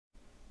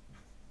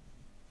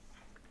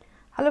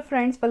Hello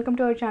friends, welcome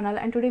to our channel,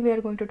 and today we are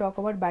going to talk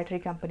about battery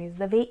companies.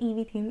 The way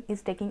EV theme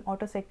is taking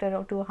auto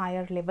sector to a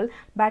higher level,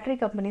 battery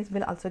companies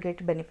will also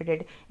get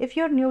benefited. If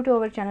you are new to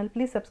our channel,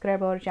 please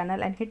subscribe our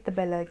channel and hit the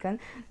bell icon.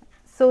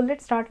 So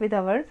let's start with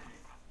our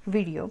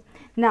video.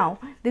 Now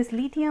these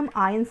lithium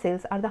ion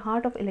cells are the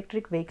heart of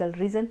electric vehicle.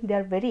 Reason they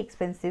are very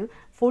expensive.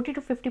 40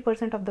 to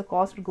 50% of the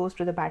cost goes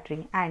to the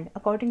battery, and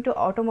according to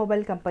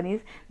automobile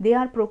companies, they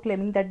are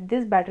proclaiming that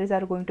these batteries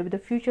are going to be the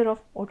future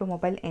of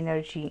automobile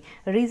energy.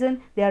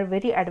 Reason they are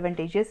very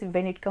advantageous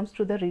when it comes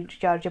to the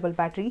rechargeable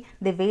battery.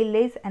 They weigh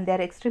less and they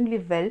are extremely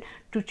well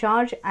to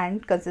charge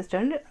and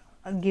consistent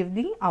give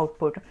the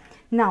output.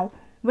 Now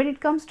when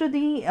it comes to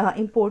the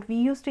import, we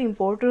used to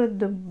import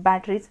the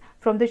batteries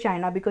from the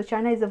China because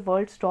China is the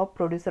world's top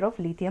producer of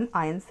lithium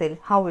ion cell.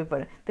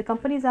 However, the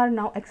companies are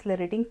now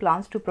accelerating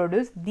plans to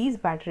produce these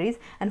batteries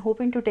and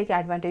hoping to take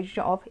advantage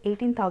of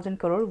 18,000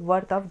 crore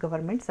worth of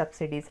government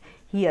subsidies.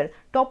 Here,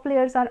 top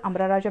players are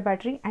AMARA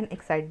Battery and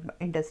EXCIDE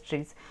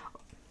Industries.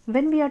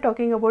 When we are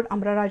talking about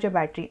AMARA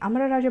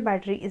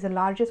Battery is the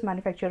largest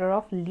manufacturer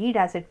of lead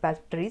acid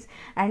batteries,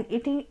 and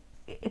it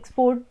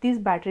export these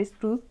batteries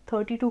to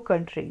 32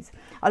 countries.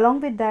 Along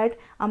with that,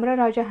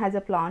 AMARA has a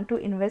plan to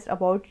invest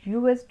about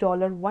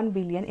 $1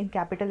 billion in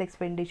capital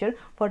expenditure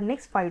for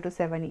next 5 to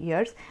 7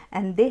 years,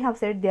 and they have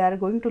said they are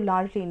going to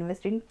largely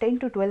invest in 10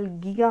 to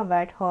 12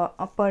 gigawatt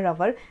per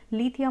hour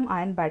lithium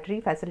ion battery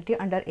facility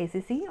under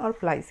ACC or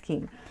FLY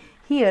scheme.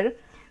 Here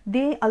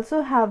they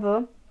also have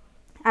a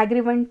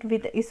agreement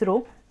with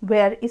ISRO,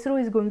 where ISRO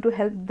is going to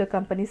help the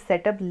company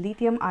set up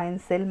lithium ion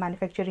cell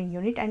manufacturing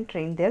unit and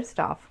train their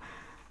staff.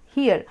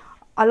 Here,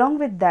 along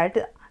with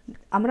that,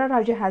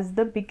 AMARA has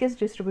the biggest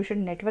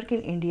distribution network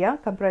in India,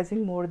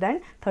 comprising more than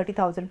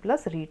 30,000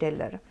 plus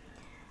retailer.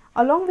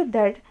 Along with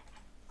that,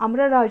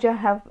 AMARA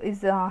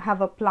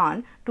have a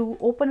plan to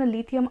open a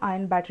lithium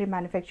ion battery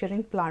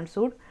manufacturing plant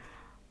soon,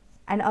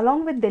 and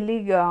along with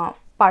Delhi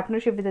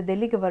partnership with the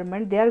Delhi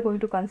government, they are going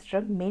to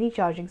construct many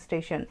charging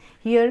stations.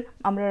 Here,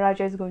 AMARA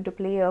is going to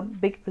play a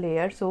big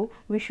player, so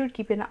we should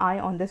keep an eye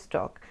on the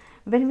stock.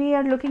 When we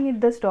are looking at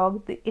the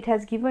stock, it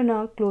has given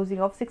a closing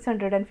of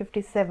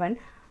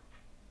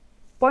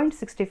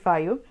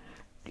 657.65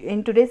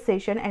 in today's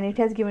session, and it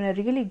has given a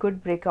really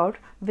good breakout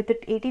with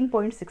it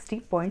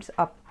 18.60 points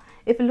up.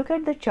 If you look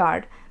at the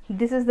chart,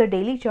 this is the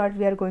daily chart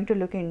we are going to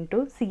look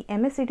into. See,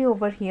 MACD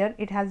over here,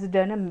 it has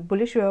done a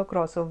bullish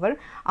crossover.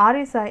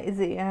 RSI is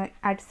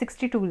at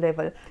 62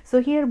 level.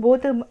 So here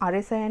both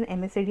RSI and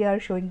MACD are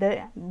showing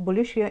the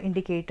bullish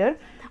indicator.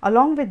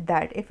 Along with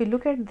that, if you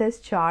look at this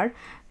chart,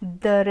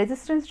 the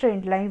resistance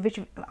trend line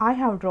which I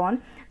have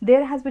drawn,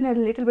 there has been a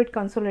little bit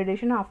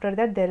consolidation. After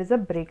that, there is a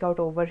breakout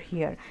over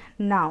here.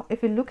 Now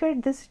if you look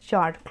at this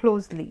chart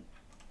closely,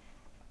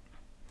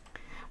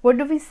 what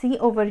do we see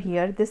over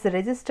here? This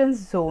resistance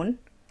zone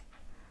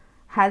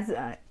has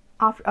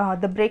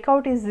the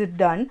breakout is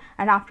done,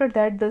 and after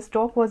that the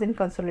stock was in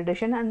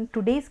consolidation, and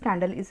today's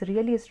candle is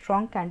really a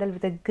strong candle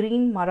with a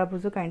green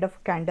Marabuzu kind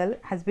of candle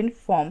has been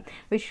formed,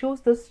 which shows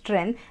the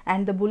strength,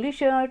 and the bullish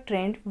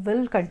trend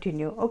will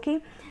continue.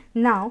 Okay,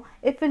 now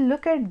if we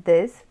look at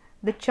this,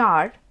 the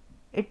chart,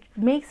 it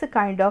makes a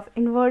kind of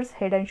inverse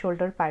head and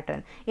shoulder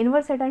pattern.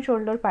 Inverse head and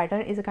shoulder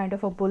pattern is a kind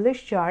of a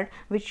bullish chart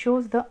which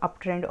shows the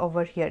uptrend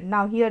over here.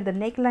 Now here the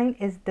neckline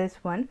is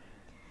this one.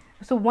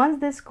 So once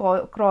this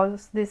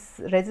cross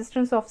this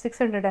resistance of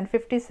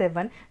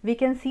 657, we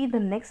can see the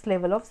next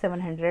level of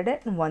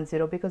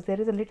 710, because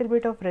there is a little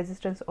bit of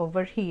resistance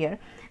over here.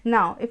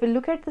 Now if you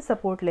look at the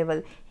support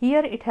level,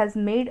 here it has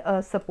made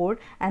a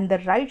support, and the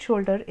right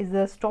shoulder is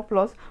the stop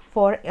loss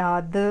for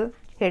the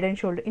head and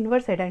shoulder,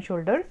 inverse head and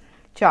shoulder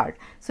chart.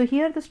 So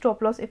here the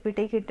stop loss, if we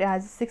take it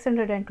as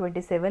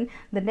 627,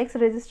 the next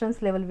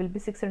resistance level will be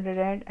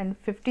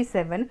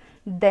 657,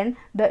 then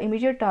the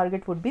immediate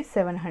target would be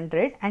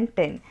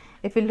 710.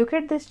 If you look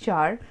at this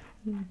chart,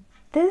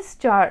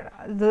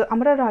 the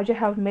AMARA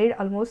have made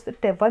almost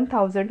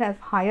 1,000 as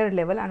higher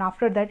level, and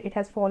after that it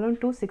has fallen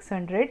to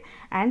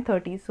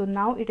 630. So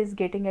now it is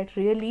getting at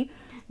really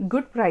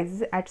good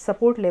prices at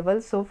support level.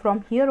 So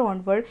from here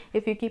onward,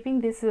 if you're keeping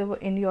this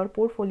in your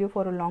portfolio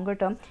for a longer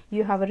term,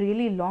 you have a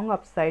really long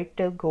upside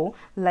to go.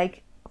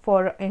 Like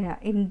for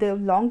in the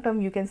long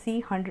term, you can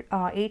see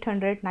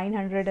 800,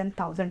 900 and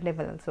 1,000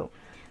 level also.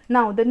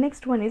 Now the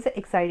next one is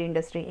EXCIDE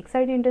Industry.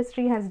 EXCIDE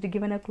Industry has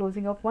given a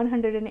closing of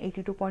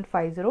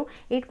 182.50,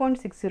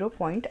 8.60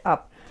 point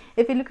up.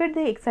 If you look at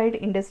the EXCIDE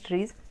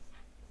Industries,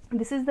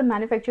 this is the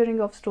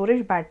manufacturing of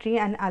storage battery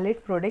and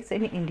allied products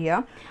in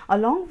India.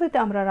 Along with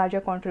AMARA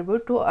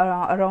contribute to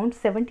around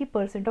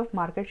 70% of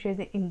market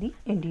share in the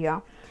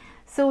India.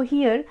 So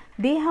here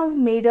they have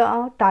made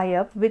a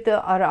tie-up with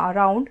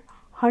around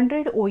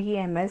 100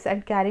 OEMs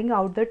and carrying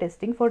out the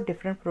testing for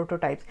different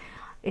prototypes.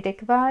 It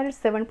acquires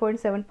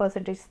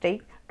 7.7%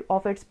 stake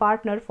of its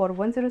partner for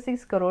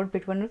 106 crore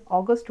between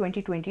August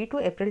 2020 to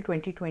April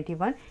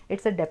 2021.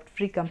 It's a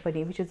debt-free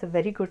company, which is a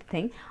very good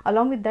thing.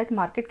 Along with that,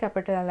 market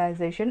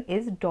capitalization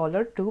is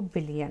 $2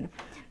 billion.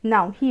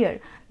 Now here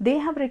they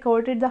have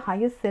recorded the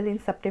highest sale in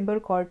September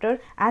quarter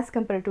as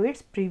compared to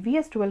its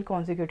previous 12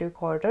 consecutive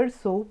quarters.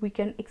 So we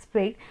can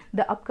expect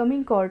the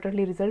upcoming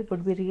quarterly result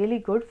would be really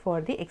good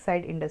for the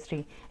EXCIDE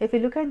industry. If you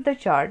look at the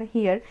chart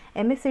here,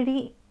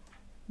 MACD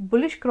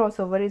bullish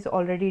crossover is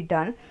already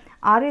done.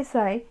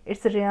 RSI,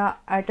 it's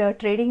at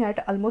trading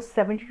at almost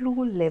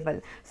 72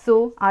 level.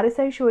 So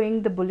RSI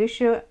showing the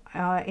bullish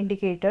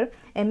indicator,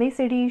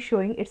 MACD is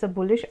showing it's a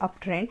bullish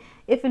uptrend.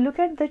 If you look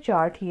at the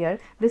chart here,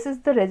 this is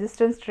the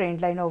resistance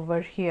trend line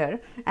over here,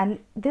 and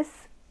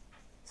this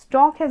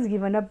stock has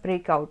given a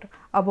breakout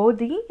above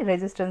the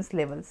resistance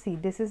level. See,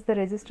 this is the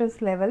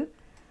resistance level.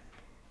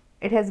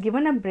 It has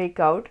given a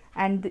breakout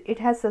and it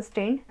has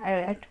sustained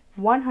at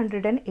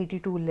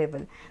 182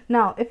 level.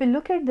 Now if you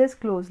look at this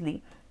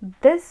closely,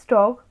 this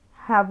stock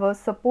have a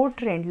support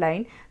trend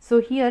line. So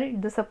here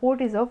the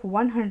support is of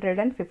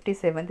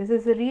 157. This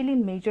is a really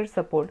major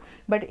support,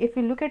 but if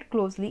you look at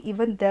closely,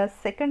 even the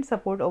second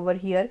support over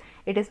here,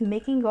 it is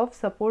making of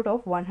support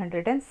of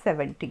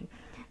 170.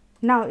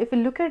 Now if you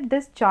look at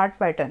this chart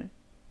pattern,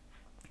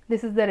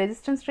 this is the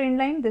resistance trend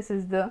line, this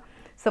is the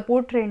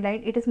support trend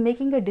line. It is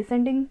making a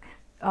descending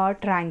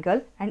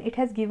triangle, and it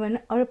has given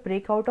a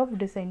breakout of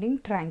descending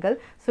triangle,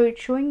 so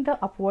it's showing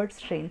the upwards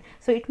trend.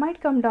 So it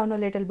might come down a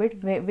little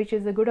bit, which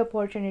is a good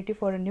opportunity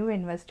for a new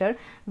investor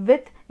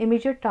with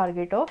immediate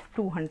target of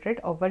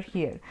 200 over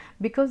here.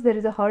 Because there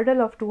is a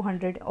hurdle of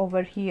 200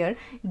 over here,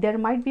 there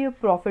might be a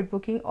profit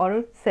booking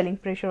or selling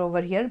pressure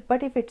over here,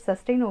 but if it's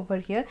sustained over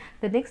here,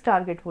 the next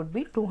target would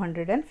be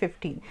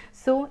 215.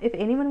 So if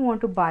anyone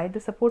want to buy, the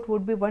support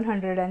would be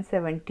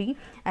 170,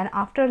 and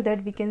after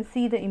that we can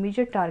see the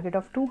immediate target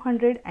of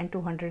 200 and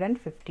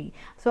 250.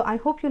 So I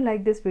hope you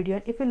like this video,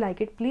 and if you like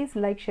it, please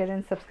like, share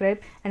and subscribe,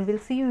 and we'll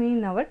see you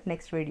in our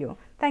next video.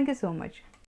 Thank you so much.